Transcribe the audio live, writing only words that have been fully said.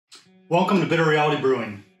Welcome to Bitter Reality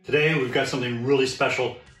Brewing. Today we've got something really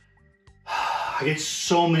special. I get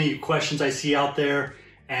so many questions I see out there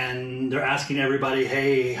and they're asking everybody,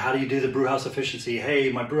 hey, how do you do the brew house efficiency?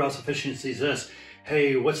 Hey, my brew house efficiency is this.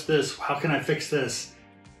 Hey, what's this? How can I fix this?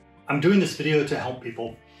 I'm doing this video to help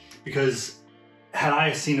people because had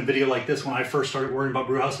I seen a video like this when I first started worrying about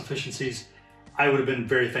brew house efficiencies, I would have been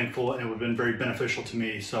very thankful and it would have been very beneficial to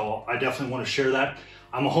me. So I definitely want to share that.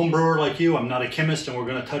 I'm a home brewer like you. I'm not a chemist and we're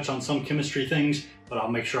going to touch on some chemistry things, but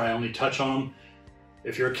I'll make sure I only touch on them.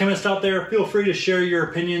 If you're a chemist out there, feel free to share your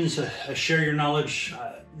opinions, share your knowledge,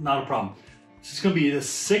 not a problem. This is going to be the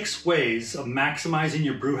 6 ways of maximizing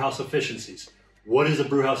your brew house efficiencies. What is a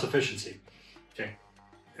brew house efficiency? Okay,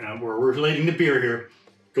 we're relating to beer here,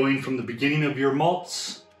 going from the beginning of your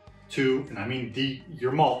malts to, and I mean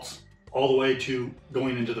your malts, all the way to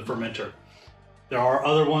going into the fermenter. There are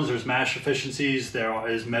other ones, there's mash efficiencies, there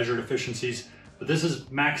is measured efficiencies, but this is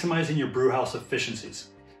maximizing your brew house efficiencies.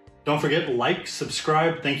 Don't forget, like,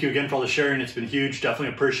 subscribe. Thank you again for all the sharing. It's been huge,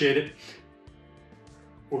 definitely appreciate it.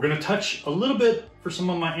 We're gonna touch a little bit for some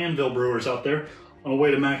of my Anvil brewers out there on a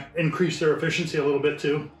way to increase their efficiency a little bit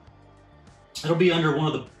too. It'll be under one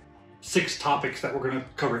of the 6 topics that we're gonna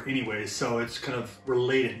cover anyways, so it's kind of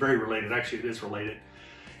related, very related. Actually, it is related.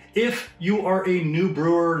 If you are a new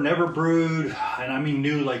brewer, never brewed, and I mean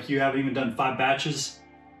new like you haven't even done 5 batches,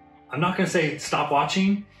 I'm not gonna say stop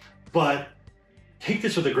watching, but take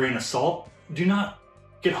this with a grain of salt. Do not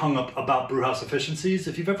get hung up about brew house efficiencies.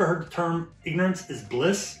 If you've ever heard the term ignorance is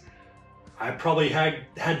bliss, I probably had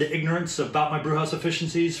the ignorance about my brew house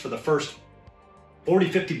efficiencies for the first 40,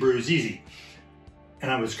 50 brews easy,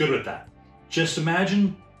 and I was good with that. Just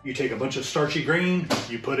imagine you take a bunch of starchy grain,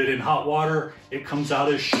 you put it in hot water, it comes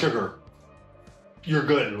out as sugar. You're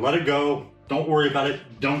good, let it go. Don't worry about it.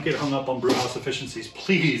 Don't get hung up on brew house efficiencies.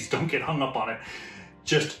 Please don't get hung up on it.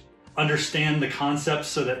 Just understand the concepts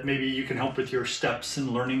so that maybe you can help with your steps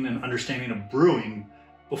in learning and understanding of brewing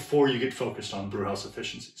before you get focused on brew house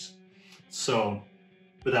efficiencies. So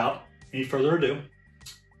without any further ado,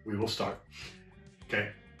 we will start. Okay,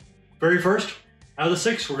 very first, out of the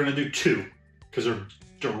 6, we're gonna do 2 because they're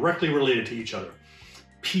directly related to each other.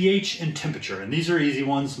 pH and temperature, and these are easy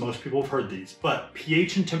ones. Most people have heard these, but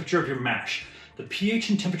pH and temperature of your mash. The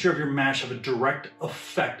pH and temperature of your mash have a direct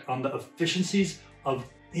effect on the efficiencies of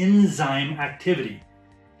enzyme activity.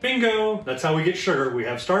 Bingo! That's how we get sugar. We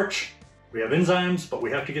have starch, we have enzymes, but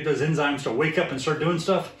we have to get those enzymes to wake up and start doing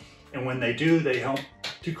stuff. And when they do, they help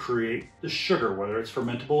to create the sugar, whether it's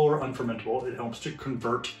fermentable or unfermentable. It helps to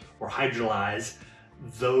convert or hydrolyze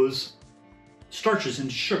those starches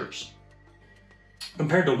into sugars.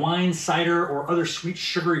 Compared to wine, cider, or other sweet,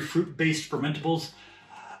 sugary, fruit-based fermentables,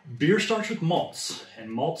 beer starts with malts, and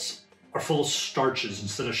malts are full of starches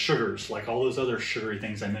instead of sugars, like all those other sugary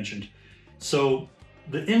things I mentioned. So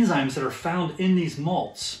the enzymes that are found in these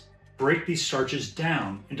malts break these starches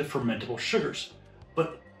down into fermentable sugars.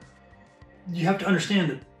 But you have to understand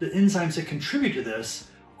that the enzymes that contribute to this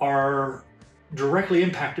are directly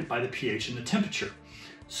impacted by the pH and the temperature.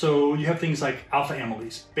 So you have things like alpha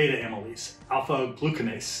amylase, beta amylase, alpha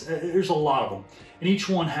glucanase. There's a lot of them. And each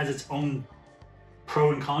one has its own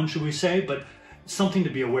pro and con, should we say, but something to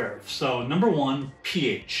be aware of. So number 1,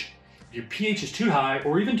 pH. If your pH is too high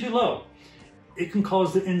or even too low, it can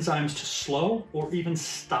cause the enzymes to slow or even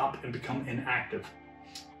stop and become inactive.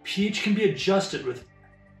 pH can be adjusted with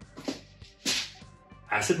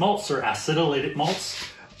acid malts or acidylated malts.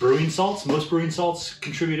 Brewing salts, most brewing salts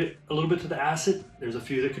contribute a little bit to the acid. There's a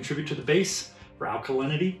few that contribute to the base for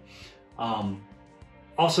alkalinity.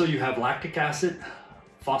 Also, you have lactic acid,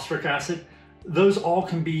 phosphoric acid. Those all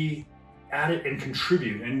can be added and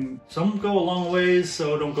contribute, and some go a long ways,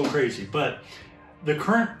 so don't go crazy. But the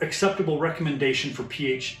current acceptable recommendation for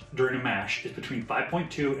pH during a mash is between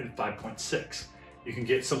 5.2 and 5.6. You can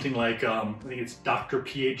get something like, I think it's Dr.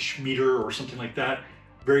 pH meter or something like that.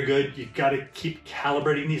 Very good. You've got to keep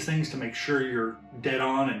calibrating these things to make sure you're dead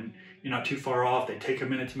on and you're not too far off. They take a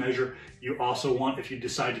minute to measure. You also want, if you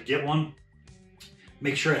decide to get one,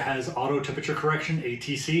 make sure it has auto temperature correction,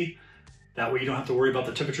 ATC. That way you don't have to worry about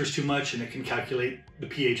the temperatures too much and it can calculate the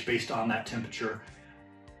pH based on that temperature.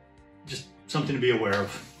 Just something to be aware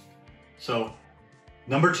of. So,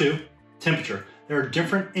 number 2, temperature. There are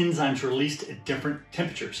different enzymes released at different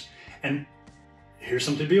temperatures. And here's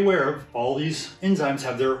something to be aware of. All these enzymes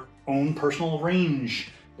have their own personal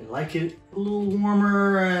range. They like it a little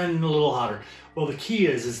warmer and a little hotter. Well, the key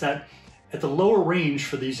is that at the lower range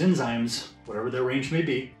for these enzymes, whatever their range may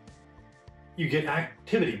be, you get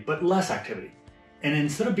activity, but less activity. And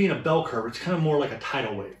instead of being a bell curve, it's kind of more like a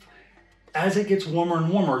tidal wave. As it gets warmer and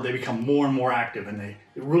warmer, they become more and more active and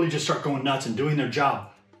They really just start going nuts and doing their job.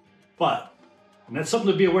 And that's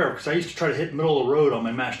something to be aware of, because I used to try to hit middle of the road on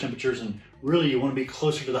my mash temperatures, and really you want to be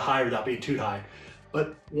closer to the high without being too high.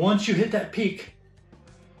 But once you hit that peak,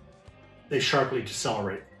 they sharply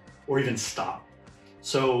decelerate or even stop.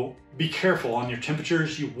 So be careful on your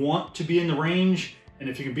temperatures. You want to be in the range, and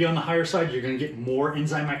if you can be on the higher side, you're going to get more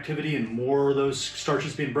enzyme activity and more of those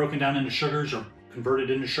starches being broken down into sugars or converted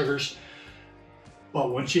into sugars.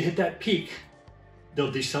 But once you hit that peak,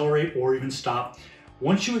 they'll decelerate or even stop.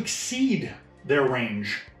 Once you exceed their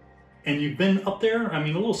range and you've been up there, I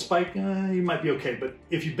mean, a little spike, you might be okay. But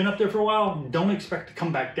if you've been up there for a while, don't expect to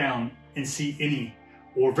come back down and see any,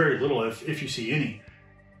 or very little if you see any,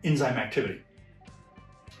 enzyme activity.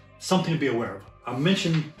 Something to be aware of. I'll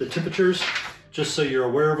mention the temperatures just so you're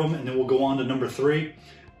aware of them, and then we'll go on to number 3.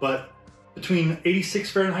 But between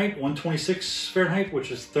 86 Fahrenheit, 126 Fahrenheit,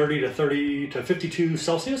 which is 30 to 52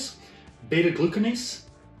 Celsius, beta-glucanase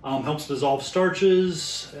helps dissolve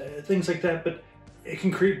starches, things like that, but it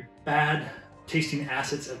can create bad tasting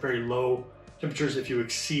acids at very low temperatures if you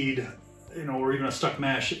exceed, or even a stuck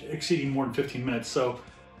mash exceeding more than 15 minutes. So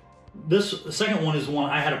the second one is one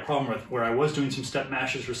I had a problem with, where I was doing some step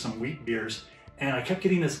mashes with some wheat beers, and I kept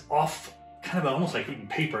getting this off, kind of almost like eating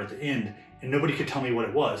paper at the end, and nobody could tell me what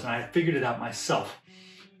it was, and I figured it out myself.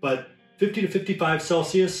 But 50 to 55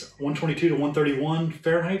 Celsius, 122 to 131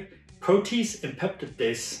 Fahrenheit, protease and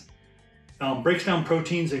peptidase breaks down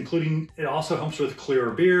proteins, including, it also helps with clearer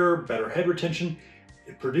beer, better head retention.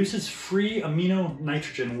 It produces free amino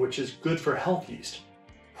nitrogen, which is good for health yeast.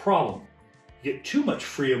 Problem: you get too much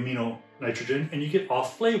free amino nitrogen and you get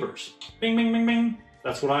off flavors. Bing, bing, bing, bing.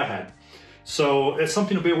 That's what I had. So it's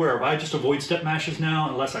something to be aware of. I just avoid step mashes now.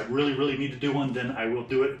 Unless I really, really need to do one, then I will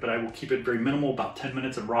do it, but I will keep it very minimal, about 10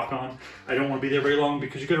 minutes and rock on. I don't want to be there very long,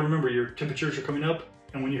 because you got to remember your temperatures are coming up,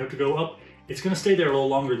 and when you have to go up, it's going to stay there a little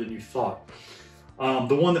longer than you thought.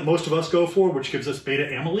 The one that most of us go for, which gives us beta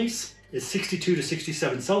amylase, is 62 to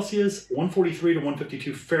 67 Celsius, 143 to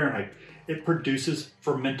 152 Fahrenheit. It produces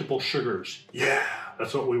fermentable sugars. Yeah,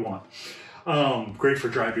 that's what we want. Great for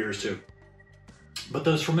dry beers too. But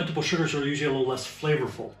those fermentable sugars are usually a little less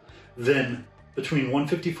flavorful than between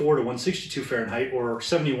 154 to 162 Fahrenheit or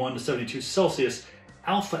 71 to 72 Celsius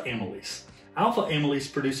alpha amylase. Alpha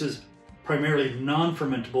amylase produces primarily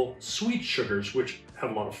non-fermentable sweet sugars, which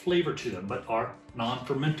have a lot of flavor to them, but are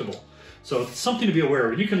non-fermentable. So it's something to be aware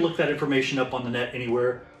of. You can look that information up on the net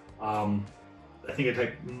anywhere. I think I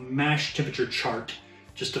typed mash temperature chart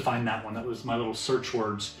just to find that one. That was my little search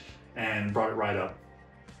words and brought it right up.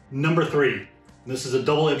 Number 3, this is a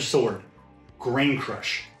double-edged sword, grain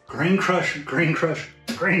crush. Grain crush, grain crush,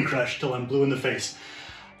 grain crush till I'm blue in the face.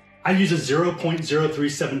 I use a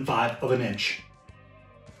 0.0375 of an inch.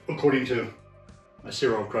 According to my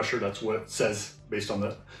serial crusher, that's what it says based on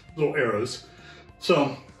the little arrows.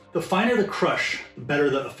 So the finer the crush, the better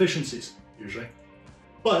the efficiencies, usually.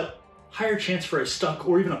 But higher chance for a stuck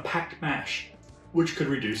or even a packed mash, which could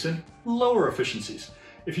reduce in lower efficiencies.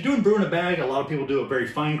 If you're doing brew in a bag, a lot of people do a very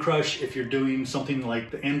fine crush. If you're doing something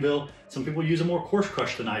like the anvil, some people use a more coarse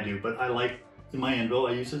crush than I do, but I like, in my anvil,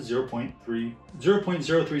 I use a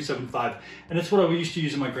 0.0375, and it's what I used to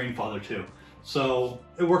use in my grandfather too. So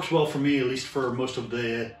it works well for me, at least for most of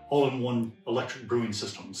the all-in-one electric brewing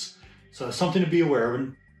systems. So something to be aware of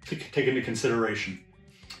and to take into consideration.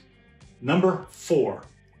 Number 4.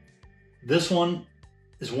 This one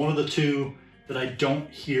is one of the two that I don't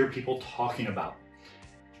hear people talking about.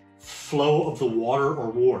 Flow of the water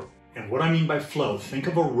or wort. And what I mean by flow, think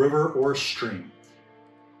of a river or a stream.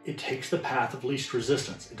 It takes the path of least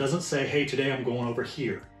resistance. It doesn't say, hey, today I'm going over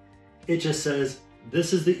here. It just says,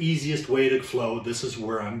 this is the easiest way to flow. This is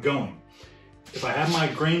where I'm going. If I have my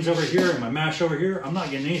grains over here and my mash over here, I'm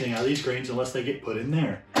not getting anything out of these grains unless they get put in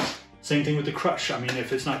there. Same thing with the crush. I mean,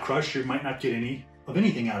 if it's not crushed, you might not get any of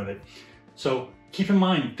anything out of it. So keep in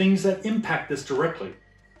mind things that impact this directly.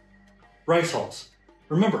 Rice hulls.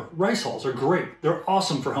 Remember, rice hulls are great. They're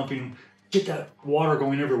awesome for helping get that water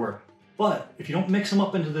going everywhere. But if you don't mix them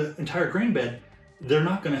up into the entire grain bed, they're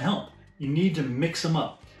not going to help. You need to mix them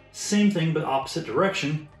up. Same thing, but opposite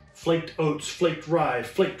direction. Flaked oats, flaked rye,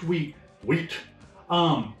 flaked wheat,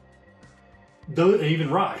 and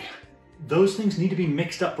even rye. Those things need to be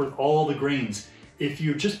mixed up with all the grains. If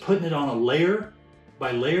you're just putting it on a layer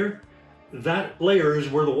by layer, that layer is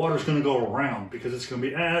where the water is going to go around, because it's going to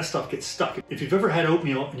be, that stuff gets stuck. If you've ever had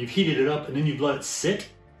oatmeal and you've heated it up and then you've let it sit,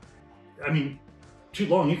 I mean, too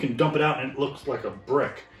long, you can dump it out and it looks like a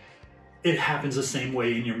brick. It happens the same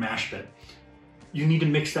way in your mash bed. You need to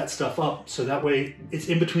mix that stuff up so that way it's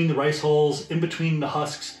in between the rice hulls, in between the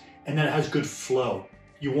husks, and that it has good flow.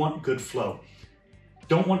 You want good flow.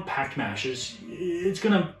 Don't want packed mashes. It's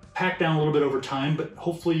gonna pack down a little bit over time, but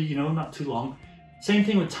hopefully, you know, not too long. Same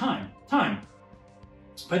thing with time.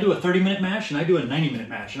 If I do a 30-minute mash and I do a 90-minute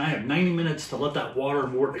mash and I have 90 minutes to let that water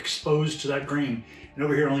and wort expose to that grain, and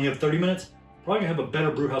over here I only have 30 minutes, probably gonna have a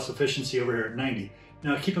better brew house efficiency over here at 90.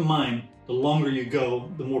 Now keep in mind, the longer you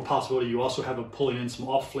go, the more possibility you also have of pulling in some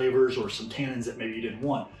off flavors or some tannins that maybe you didn't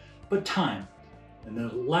want. But time. And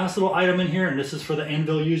the last little item in here, and this is for the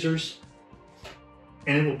anvil users,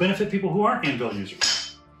 and it will benefit people who aren't anvil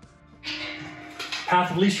users.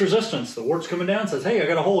 Path of least resistance. The wort's coming down, says, hey, I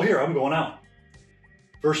got a hole here, I'm going out.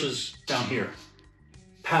 Versus down here.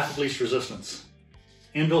 Path of least resistance.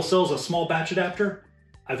 Anvil sells a small batch adapter.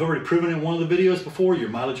 I've already proven in one of the videos before, your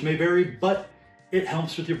mileage may vary, but it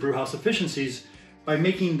helps with your brew house efficiencies by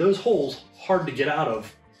making those holes hard to get out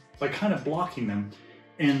of by kind of blocking them.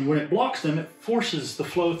 And when it blocks them, it forces the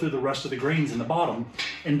flow through the rest of the grains in the bottom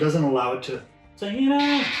and doesn't allow it to say, you know,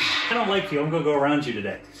 I don't like you, I'm gonna go around you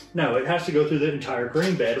today. No, it has to go through the entire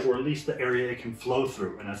grain bed, or at least the area it can flow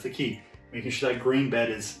through, and that's the key. Making sure that grain bed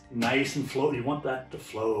is nice and flow. You want that to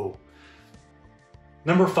flow.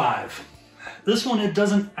 Number 5. This one, it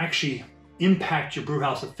doesn't actually impact your brew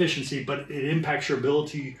house efficiency, but it impacts your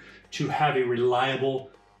ability to have a reliable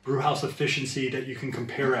brew house efficiency that you can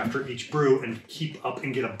compare after each brew and keep up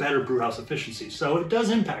and get a better brew house efficiency. So it does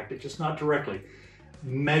impact it, just not directly.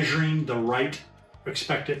 Measuring the right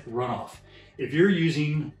expected runoff. If you're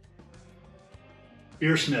using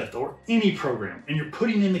Beersmith or any program and you're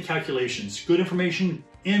putting in the calculations, good information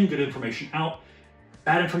in, good information out,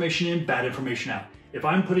 bad information in, bad information out. If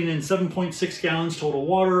I'm putting in 7.6 gallons total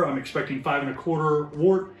water, I'm expecting 5 1/4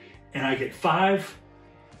 wort, and I get 5,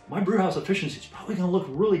 my brew house efficiency is probably gonna look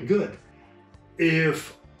really good.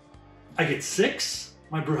 If I get 6,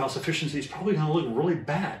 my brew house efficiency is probably gonna look really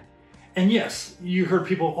bad. And yes, you heard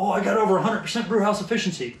people, oh, I got over 100% brew house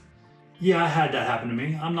efficiency. Yeah, I had that happen to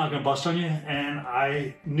me. I'm not gonna bust on you. And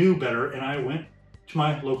I knew better, and I went to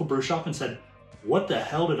my local brew shop and said, what the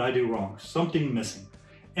hell did I do wrong? Something missing.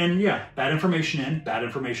 And yeah, bad information in, bad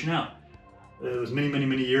information out. It was many, many,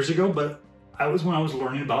 many years ago, but I was when I was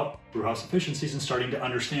learning about brew house efficiencies and starting to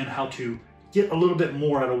understand how to get a little bit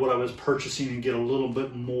more out of what I was purchasing and get a little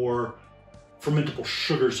bit more fermentable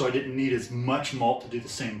sugar so I didn't need as much malt to do the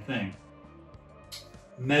same thing.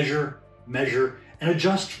 Measure, and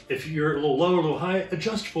adjust. If you're a little low or a little high,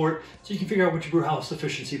 adjust for it so you can figure out what your brew house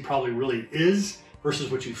efficiency probably really is versus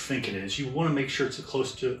what you think it is. You want to make sure it's as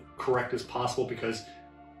close to correct as possible because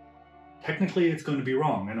technically it's going to be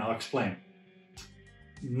wrong, and I'll explain.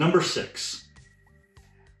 Number 6.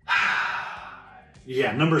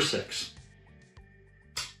 Yeah, number 6.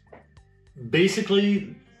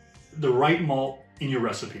 Basically, the right malt in your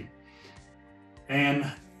recipe. And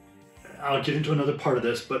I'll get into another part of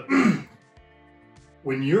this, but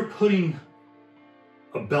when you're putting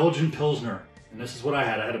a Belgian Pilsner, and this is what I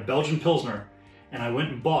had a Belgian Pilsner, and I went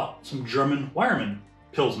and bought some German Weyermann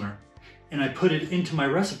Pilsner, and I put it into my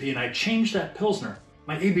recipe and I changed that Pilsner,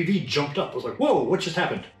 my ABV jumped up. I was like, whoa, what just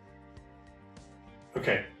happened?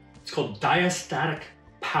 Okay, it's called Diastatic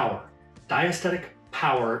Power. Diastatic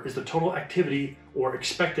power is the total activity or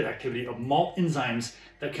expected activity of malt enzymes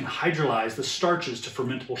that can hydrolyze the starches to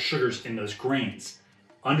fermentable sugars in those grains.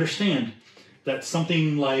 Understand that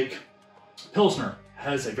something like Pilsner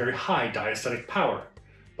has a very high diastatic power,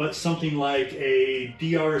 but something like a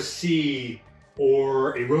DRC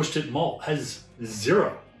or a roasted malt has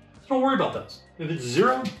 0. So don't worry about those. If it's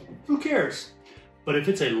 0, who cares? But if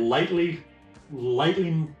it's a lightly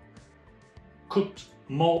cooked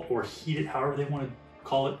malt or heated, however they want to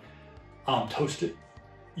call it, toasted,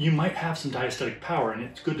 you might have some diastatic power, and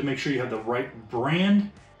it's good to make sure you have the right brand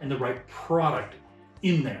and the right product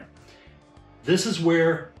in there. This is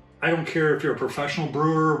where I don't care if you're a professional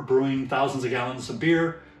brewer brewing thousands of gallons of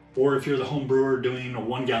beer, or if you're the home brewer doing a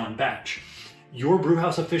 1-gallon batch. Your brew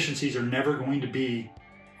house efficiencies are never going to be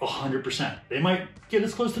 100%. They might get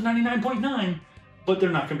as close to 99.9, but they're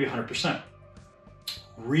not going to be 100%.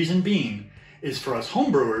 Reason being is for us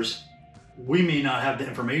home brewers, we may not have the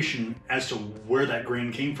information as to where that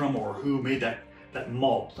grain came from or who made that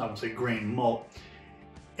malt, I would say grain malt.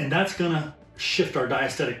 And that's going to shift our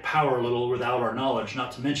diastatic power a little without our knowledge,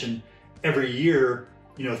 not to mention every year,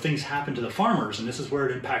 you know, things happen to the farmers, and this is where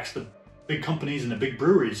it impacts the big companies and the big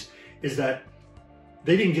breweries, is that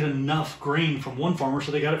they didn't get enough grain from one farmer,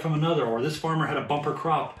 so they got it from another, or this farmer had a bumper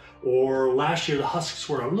crop, or last year the husks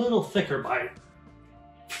were a little thicker by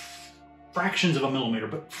fractions of a millimeter,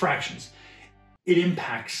 but fractions. It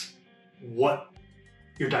impacts what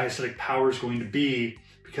your diastatic power is going to be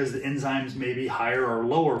because the enzymes may be higher or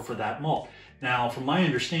lower for that malt. Now, from my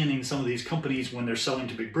understanding, some of these companies, when they're selling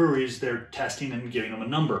to big breweries, they're testing and giving them a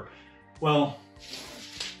number. Well,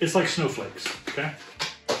 it's like snowflakes, okay?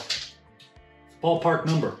 Ballpark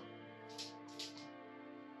number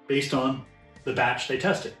based on the batch they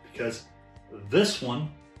tested, because this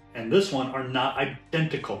one and this one are not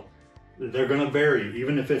identical. They're gonna vary,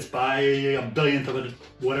 even if it's by a billionth of it,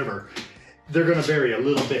 whatever. They're gonna vary a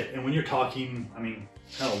little bit. And when you're talking, I mean,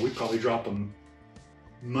 hell, we probably drop a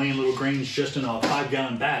million little grains just in a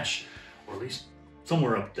 5-gallon batch, or at least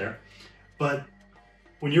somewhere up there. But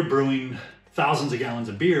when you're brewing thousands of gallons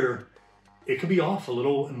of beer, it could be off a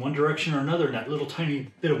little in one direction or another, and that little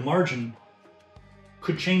tiny bit of margin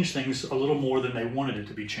could change things a little more than they wanted it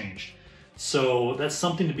to be changed. So that's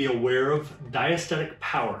something to be aware of. Diastatic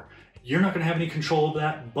Power. You're not going to have any control of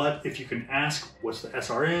that, but if you can ask, what's the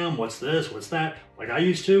SRM, what's this, what's that, like I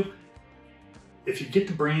used to, if you get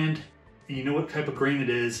the brand and you know what type of grain it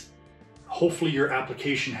is, hopefully your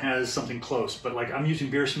application has something close. But like I'm using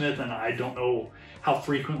Beersmith, and I don't know how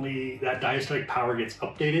frequently that Diastatic Power gets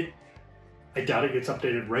updated. I doubt it gets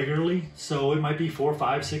updated regularly, so it might be 4,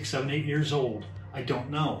 5, 6, 7, 8 years old. I don't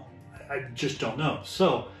know. I just don't know.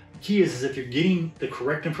 So the key is if you're getting the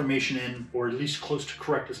correct information in, or at least close to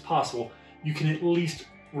correct as possible, you can at least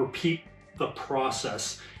repeat the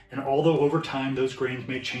process. And although over time those grains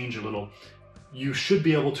may change a little, you should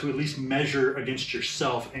be able to at least measure against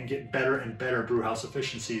yourself and get better and better brew house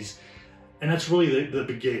efficiencies. And that's really the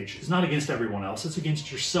big gauge. It's not against everyone else, it's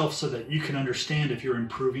against yourself, so that you can understand if you're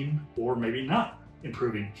improving or maybe not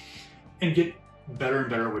improving, and get better and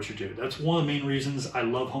better at what you do. That's one of the main reasons I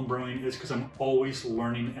love home brewing, is because I'm always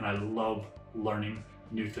learning, and I love learning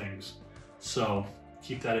new things. So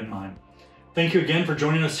keep that in mind. Thank you again for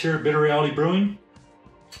joining us here at Bitter Reality Brewing.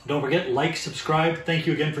 Don't forget, like, subscribe. Thank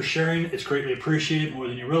you again for sharing. It's greatly appreciated, more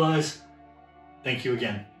than you realize. Thank you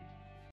again.